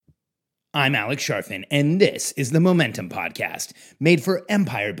I'm Alex Sharfin, and this is the Momentum Podcast, made for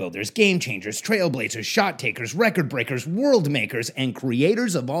empire builders, game changers, trailblazers, shot takers, record breakers, world makers, and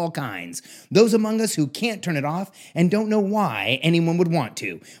creators of all kinds. Those among us who can't turn it off and don't know why anyone would want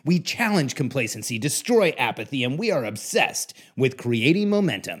to. We challenge complacency, destroy apathy, and we are obsessed with creating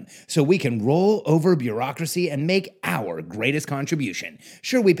momentum so we can roll over bureaucracy and make our greatest contribution.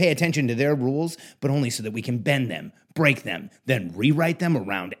 Sure, we pay attention to their rules, but only so that we can bend them, break them, then rewrite them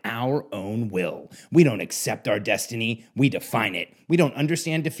around our own will. We don't accept our destiny, we define it. We don't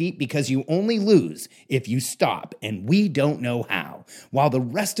understand defeat because you only lose if you stop, and we don't know how. While the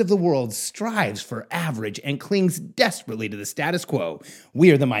rest of the world strives for average and clings desperately to the status quo,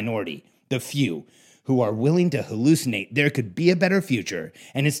 we are the minority, the few, who are willing to hallucinate there could be a better future,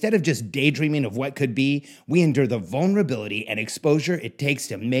 and instead of just daydreaming of what could be, we endure the vulnerability and exposure it takes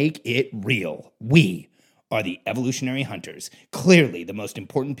to make it real. We are the evolutionary hunters, clearly the most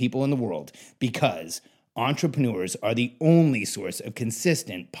important people in the world, because entrepreneurs are the only source of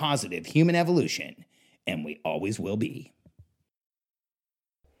consistent, positive human evolution, and we always will be.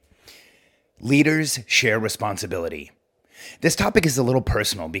 Leaders share responsibility. This topic is a little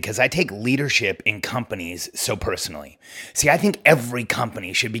personal because I take leadership in companies so personally. See, I think every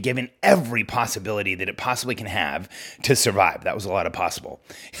company should be given every possibility that it possibly can have to survive. That was a lot of possible.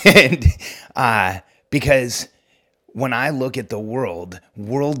 Because when I look at the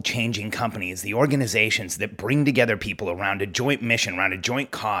world-changing companies, the organizations that bring together people around a joint mission, around a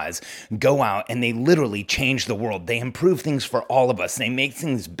joint cause, go out and they literally change the world. They improve things for all of us. They make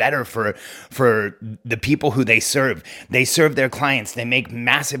things better for the people who they serve. They serve their clients. They make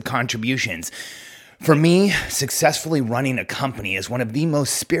massive contributions. For me, successfully running a company is one of the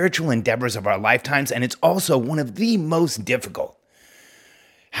most spiritual endeavors of our lifetimes, and it's also one of the most difficult.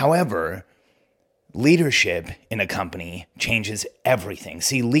 However, leadership in a company changes everything.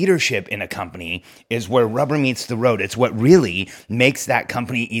 See, leadership in a company is where rubber meets the road. It's what really makes that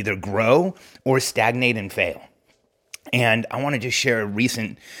company either grow or stagnate and fail. And I want to just share a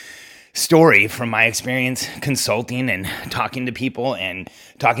recent story from my experience consulting and talking to people in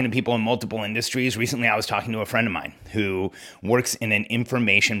multiple industries. Recently, I was talking to a friend of mine who works in an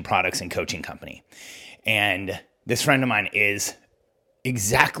information products and coaching company. And this friend of mine is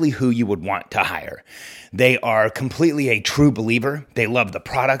exactly who you would want to hire. They are completely a true believer. They love the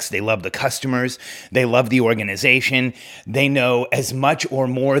products. They love the customers. They love the organization. They know as much or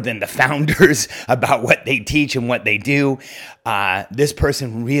more than the founders about what they teach and what they do. This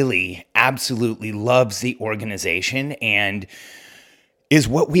person really absolutely loves the organization and is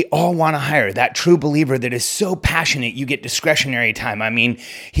what we all want to hire, that true believer that is so passionate you get discretionary time. I mean,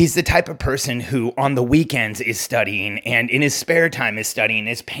 he's the type of person who on the weekends is studying and in his spare time is studying,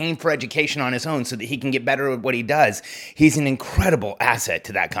 is paying for education on his own so that he can get better at what he does. He's an incredible asset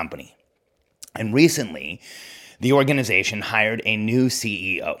to that company. And recently, the organization hired a new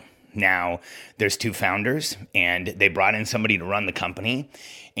CEO. Now, there's two founders, and they brought in somebody to run the company,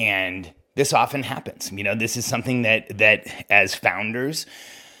 and this often happens. You know, this is something that as founders,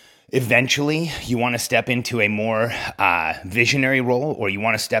 eventually you want to step into a more visionary role, or you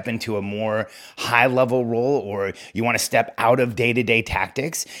want to step into a more high-level role, or you want to step out of day-to-day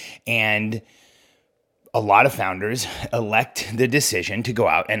tactics. And a lot of founders elect the decision to go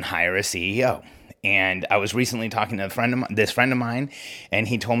out and hire a CEO. And I was recently talking to this friend of mine, and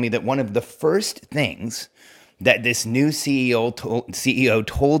he told me that one of the first things that this new CEO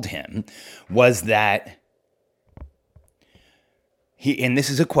told him was that and this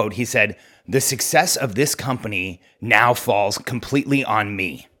is a quote, he said, "The success of this company now falls completely on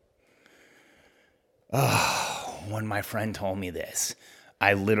me." Oh, when my friend told me this,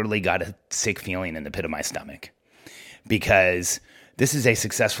 I literally got a sick feeling in the pit of my stomach, because this is a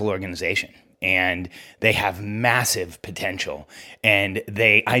successful organization. And they have massive potential, and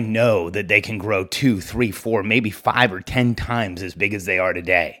I know that they can grow 2, 3, 4, maybe 5 or 10 times as big as they are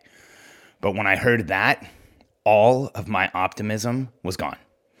today. But when I heard that, all of my optimism was gone.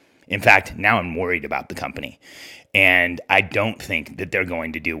 In fact, now I'm worried about the company, and I don't think that they're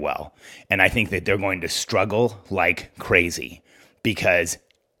going to do well. And I think that they're going to struggle like crazy, because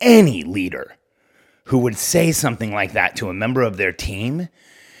any leader who would say something like that to a member of their team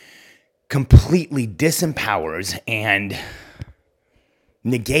completely disempowers and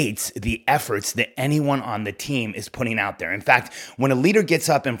negates the efforts that anyone on the team is putting out there. In fact, when a leader gets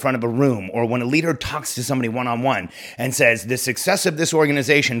up in front of a room, or when a leader talks to somebody one-on-one and says, "The success of this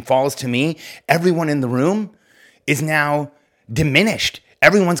organization falls to me," everyone in the room is now diminished.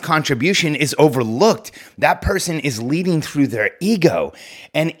 Everyone's contribution is overlooked. That person is leading through their ego.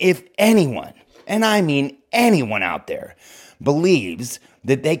 And if anyone, and I mean anyone out there, believes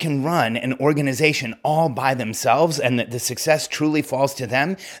that they can run an organization all by themselves and that the success truly falls to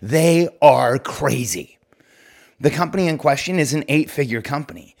them, they are crazy. The company in question is an 8-figure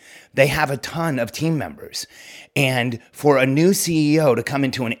company. They have a ton of team members. And for a new CEO to come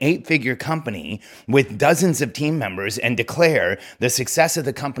into an 8-figure company with dozens of team members and declare the success of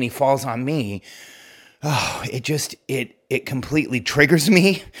the company falls on me, it completely triggers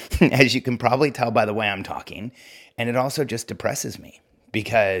me, as you can probably tell by the way I'm talking. And it also just depresses me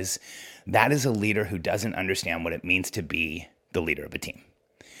because that is a leader who doesn't understand what it means to be the leader of a team.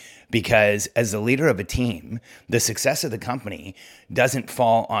 Because as the leader of a team, the success of the company doesn't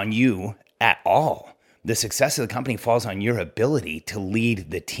fall on you at all. The success of the company falls on your ability to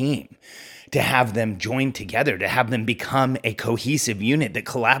lead the team, to have them join together, to have them become a cohesive unit that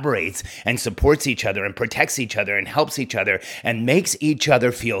collaborates and supports each other and protects each other and helps each other and makes each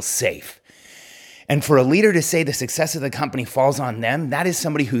other feel safe. And for a leader to say the success of the company falls on them, that is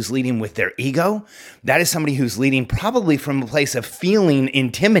somebody who's leading with their ego. That is somebody who's leading probably from a place of feeling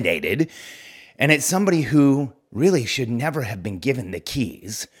intimidated. And it's somebody who really should never have been given the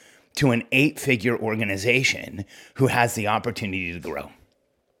keys to an 8-figure organization who has the opportunity to grow.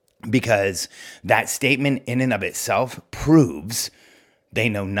 Because that statement in and of itself proves they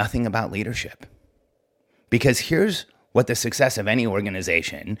know nothing about leadership. Because here's what the success of any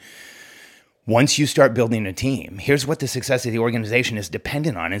organization, once you start building a team, here's what the success of the organization is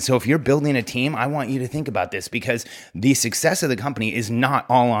dependent on. And so if you're building a team, I want you to think about this because the success of the company is not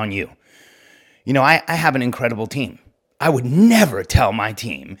all on you. You know, I have an incredible team. I would never tell my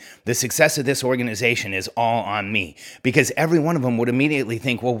team the success of this organization is all on me because every one of them would immediately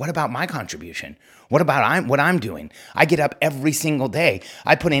think, well, what about my contribution? What about what I'm doing? I get up every single day.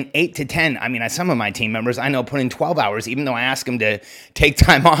 I put in 8 to 10. I mean, some of my team members I know put in 12 hours, even though I ask them to take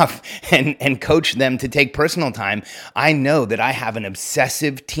time off and coach them to take personal time. I know that I have an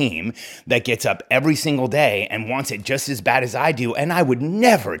obsessive team that gets up every single day and wants it just as bad as I do. And I would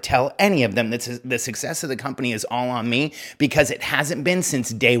never tell any of them that the success of the company is all on me because it hasn't been since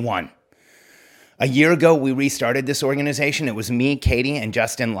day one. A year ago, we restarted this organization. It was me, Katie, and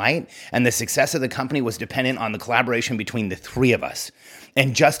Justin Light, and the success of the company was dependent on the collaboration between the three of us.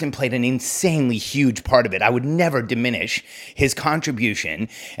 And Justin played an insanely huge part of it. I would never diminish his contribution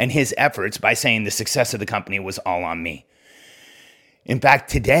and his efforts by saying the success of the company was all on me. In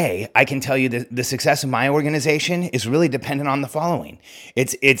fact, today, I can tell you that the success of my organization is really dependent on the following.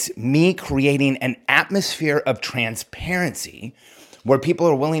 It's me creating an atmosphere of transparency where people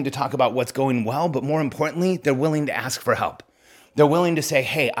are willing to talk about what's going well, but more importantly, they're willing to ask for help. They're willing to say,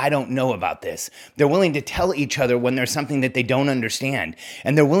 hey, I don't know about this. They're willing to tell each other when there's something that they don't understand.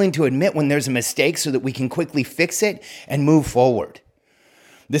 And they're willing to admit when there's a mistake so that we can quickly fix it and move forward.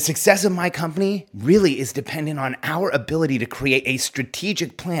 The success of my company really is dependent on our ability to create a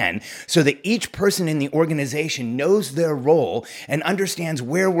strategic plan so that each person in the organization knows their role and understands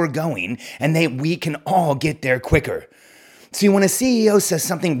where we're going and that we can all get there quicker. See, when a CEO says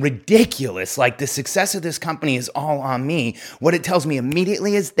something ridiculous like the success of this company is all on me, what it tells me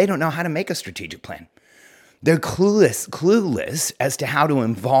immediately is they don't know how to make a strategic plan. They're clueless as to how to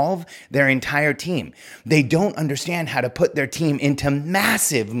involve their entire team. They don't understand how to put their team into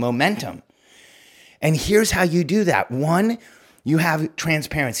massive momentum. And here's how you do that. One, you have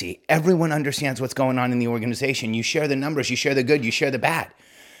transparency. Everyone understands what's going on in the organization. You share the numbers, you share the good, you share the bad.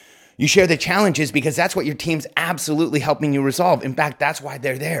 You share the challenges because that's what your team's absolutely helping you resolve. In fact, that's why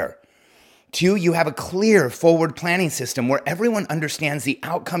they're there. Two, you have a clear forward planning system where everyone understands the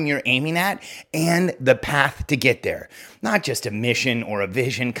outcome you're aiming at and the path to get there. Not just a mission or a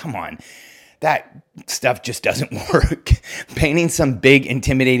vision. Come on. That stuff just doesn't work. Painting some big,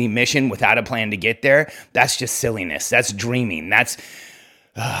 intimidating mission without a plan to get there, that's just silliness. That's dreaming. That's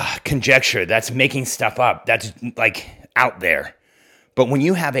conjecture. That's making stuff up. That's like out there. But when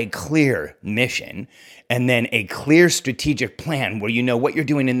you have a clear mission and then a clear strategic plan where you know what you're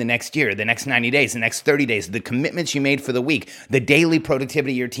doing in the next year, the next 90 days, the next 30 days, the commitments you made for the week, the daily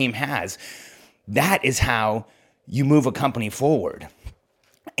productivity your team has, that is how you move a company forward.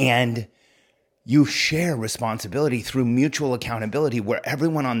 And you share responsibility through mutual accountability where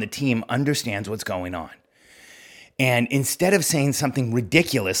everyone on the team understands what's going on. And instead of saying something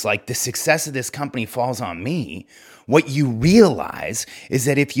ridiculous like the success of this company falls on me, what you realize is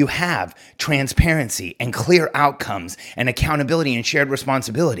that if you have transparency and clear outcomes and accountability and shared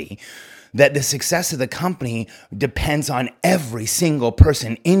responsibility, that the success of the company depends on every single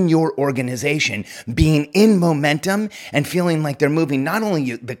person in your organization being in momentum and feeling like they're moving not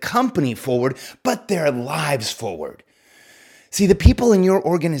only the company forward, but their lives forward. See, the people in your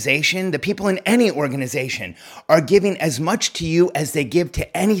organization, the people in any organization, are giving as much to you as they give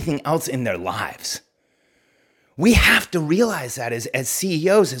to anything else in their lives. We have to realize that as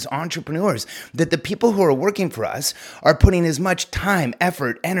CEOs, as entrepreneurs, that the people who are working for us are putting as much time,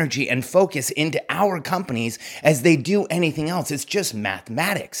 effort, energy, and focus into our companies as they do anything else. It's just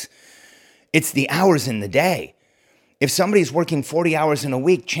mathematics. It's the hours in the day. If somebody's working 40 hours in a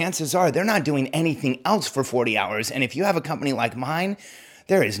week, chances are they're not doing anything else for 40 hours. And if you have a company like mine,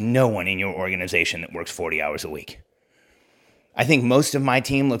 there is no one in your organization that works 40 hours a week. I think most of my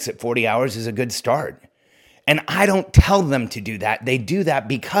team looks at 40 hours as a good start. And I don't tell them to do that. They do that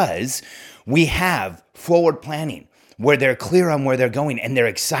because we have forward planning where they're clear on where they're going and they're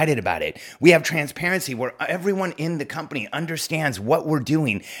excited about it. We have transparency where everyone in the company understands what we're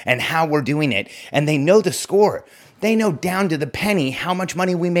doing and how we're doing it. And they know the score. They know down to the penny how much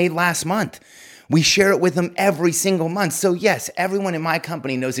money we made last month. We share it with them every single month. So yes, everyone in my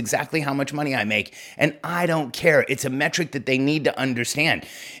company knows exactly how much money I make, and I don't care. It's a metric that they need to understand.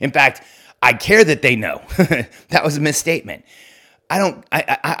 In fact, I care that they know. That was a misstatement.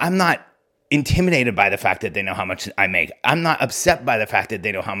 I'm not intimidated by the fact that they know how much I make. I'm not upset by the fact that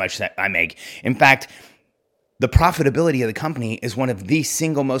they know how much that I make. In fact, the profitability of the company is one of the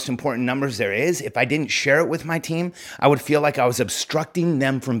single most important numbers there is. If I didn't share it with my team, I would feel like I was obstructing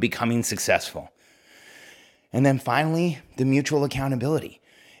them from becoming successful. And then finally, the mutual accountability.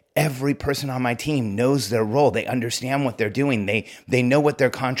 Every person on my team knows their role. They understand what they're doing. They know what their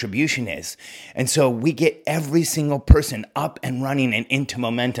contribution is. And so we get every single person up and running and into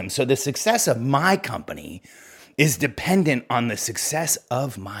momentum. So the success of my company is dependent on the success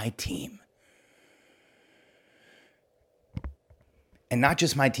of my team. And not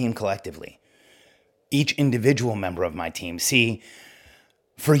just my team collectively, each individual member of my team. See,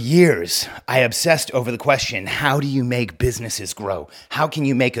 for years, I obsessed over the question, how do you make businesses grow? How can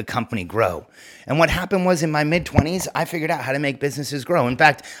you make a company grow? And what happened was in my mid-20s, I figured out how to make businesses grow. In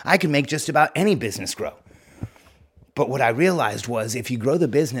fact, I could make just about any business grow. But what I realized was if you grow the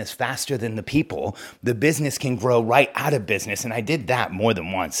business faster than the people, the business can grow right out of business. And I did that more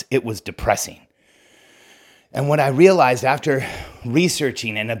than once. It was depressing. And what I realized after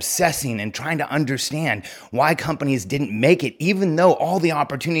researching and obsessing and trying to understand why companies didn't make it, even though all the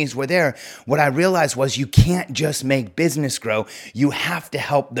opportunities were there, what I realized was you can't just make business grow. You have to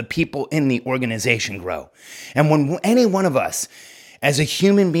help the people in the organization grow. And when any one of us as a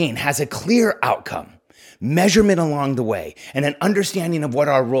human being has a clear outcome, measurement along the way, and an understanding of what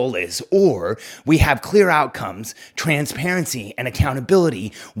our role is, or we have clear outcomes, transparency, and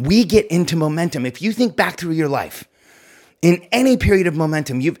accountability, we get into momentum. If you think back through your life, in any period of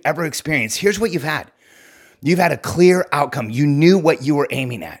momentum you've ever experienced, here's what you've had. You've had a clear outcome. You knew what you were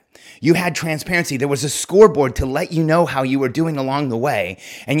aiming at. You had transparency. There was a scoreboard to let you know how you were doing along the way.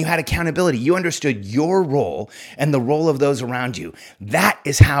 And you had accountability. You understood your role and the role of those around you. That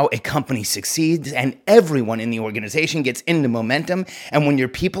is how a company succeeds. And everyone in the organization gets into momentum. And when your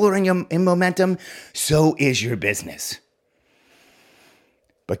people are in momentum, so is your business.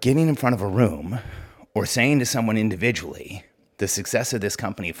 But getting in front of a room or saying to someone individually, the success of this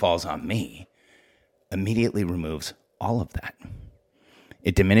company falls on me, immediately removes all of that.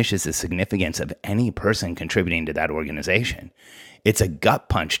 It diminishes the significance of any person contributing to that organization. It's a gut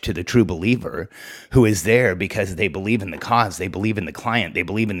punch to the true believer who is there because they believe in the cause, they believe in the client, they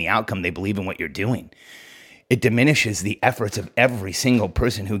believe in the outcome, they believe in what you're doing. It diminishes the efforts of every single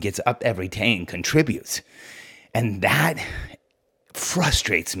person who gets up every day and contributes. And that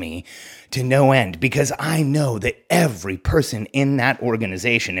frustrates me to no end because I know that every person in that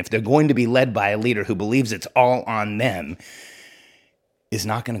organization, if they're going to be led by a leader who believes it's all on them, is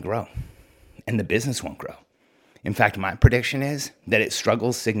not going to grow, and the business won't grow. In fact, my prediction is that it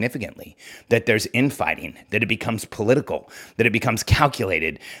struggles significantly, that there's infighting, that it becomes political, that it becomes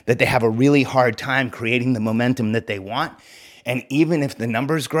calculated, that they have a really hard time creating the momentum that they want. And even if the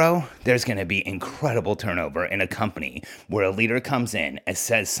numbers grow, there's going to be incredible turnover in a company where a leader comes in and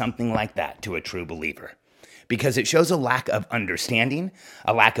says something like that to a true believer. Because it shows a lack of understanding,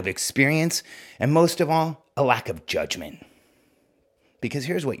 a lack of experience, and most of all, a lack of judgment. Because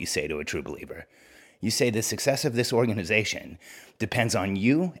here's what you say to a true believer. You say the success of this organization depends on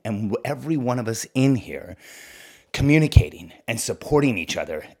you and every one of us in here communicating and supporting each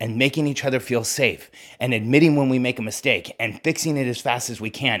other and making each other feel safe and admitting when we make a mistake and fixing it as fast as we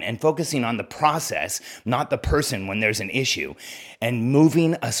can and focusing on the process, not the person when there's an issue, and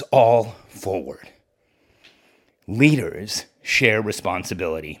moving us all forward. Leaders share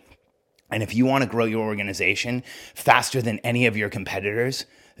responsibility. And if you want to grow your organization faster than any of your competitors,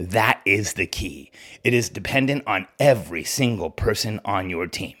 That is the key. It is dependent on every single person on your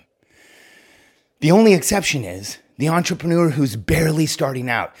team. The only exception is the entrepreneur who's barely starting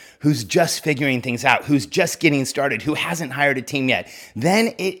out, who's just figuring things out, who's just getting started, who hasn't hired a team yet.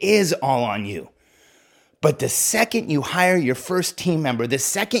 Then it is all on you. But the second you hire your first team member, the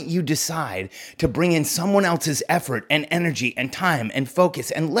second you decide to bring in someone else's effort and energy and time and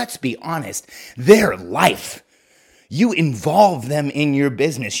focus, and let's be honest, their life, you involve them in your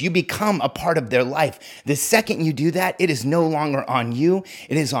business. You become a part of their life. The second you do that, it is no longer on you.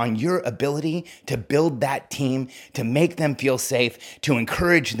 It is on your ability to build that team, to make them feel safe, to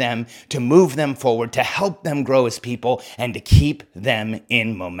encourage them, to move them forward, to help them grow as people, and to keep them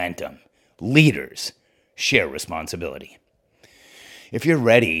in momentum. Leaders share responsibility. If you're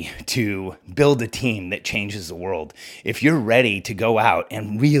ready to build a team that changes the world, if you're ready to go out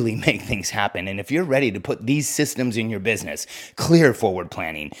and really make things happen, and if you're ready to put these systems in your business, clear forward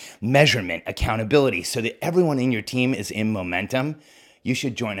planning, measurement, accountability, so that everyone in your team is in momentum, you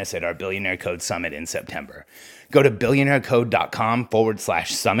should join us at our Billionaire Code Summit in September. Go to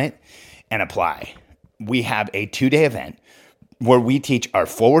billionairecode.com/summit and apply. We have a 2-day event where we teach our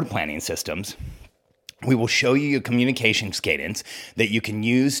forward planning systems. We will show you your communications cadence that you can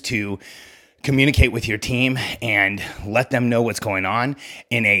use to communicate with your team and let them know what's going on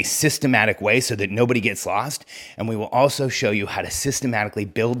in a systematic way so that nobody gets lost. And we will also show you how to systematically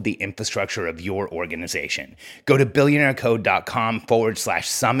build the infrastructure of your organization. Go to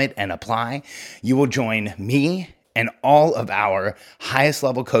billionairecode.com/summit and apply. You will join me and all of our highest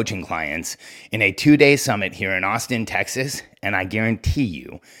level coaching clients in a 2-day summit here in Austin, Texas. And I guarantee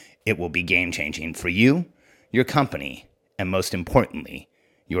you, it will be game-changing for you, your company, and most importantly,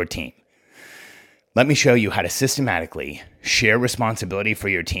 your team. Let me show you how to systematically share responsibility for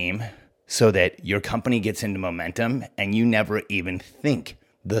your team so that your company gets into momentum and you never even think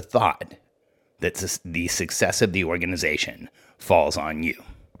the thought that the success of the organization falls on you.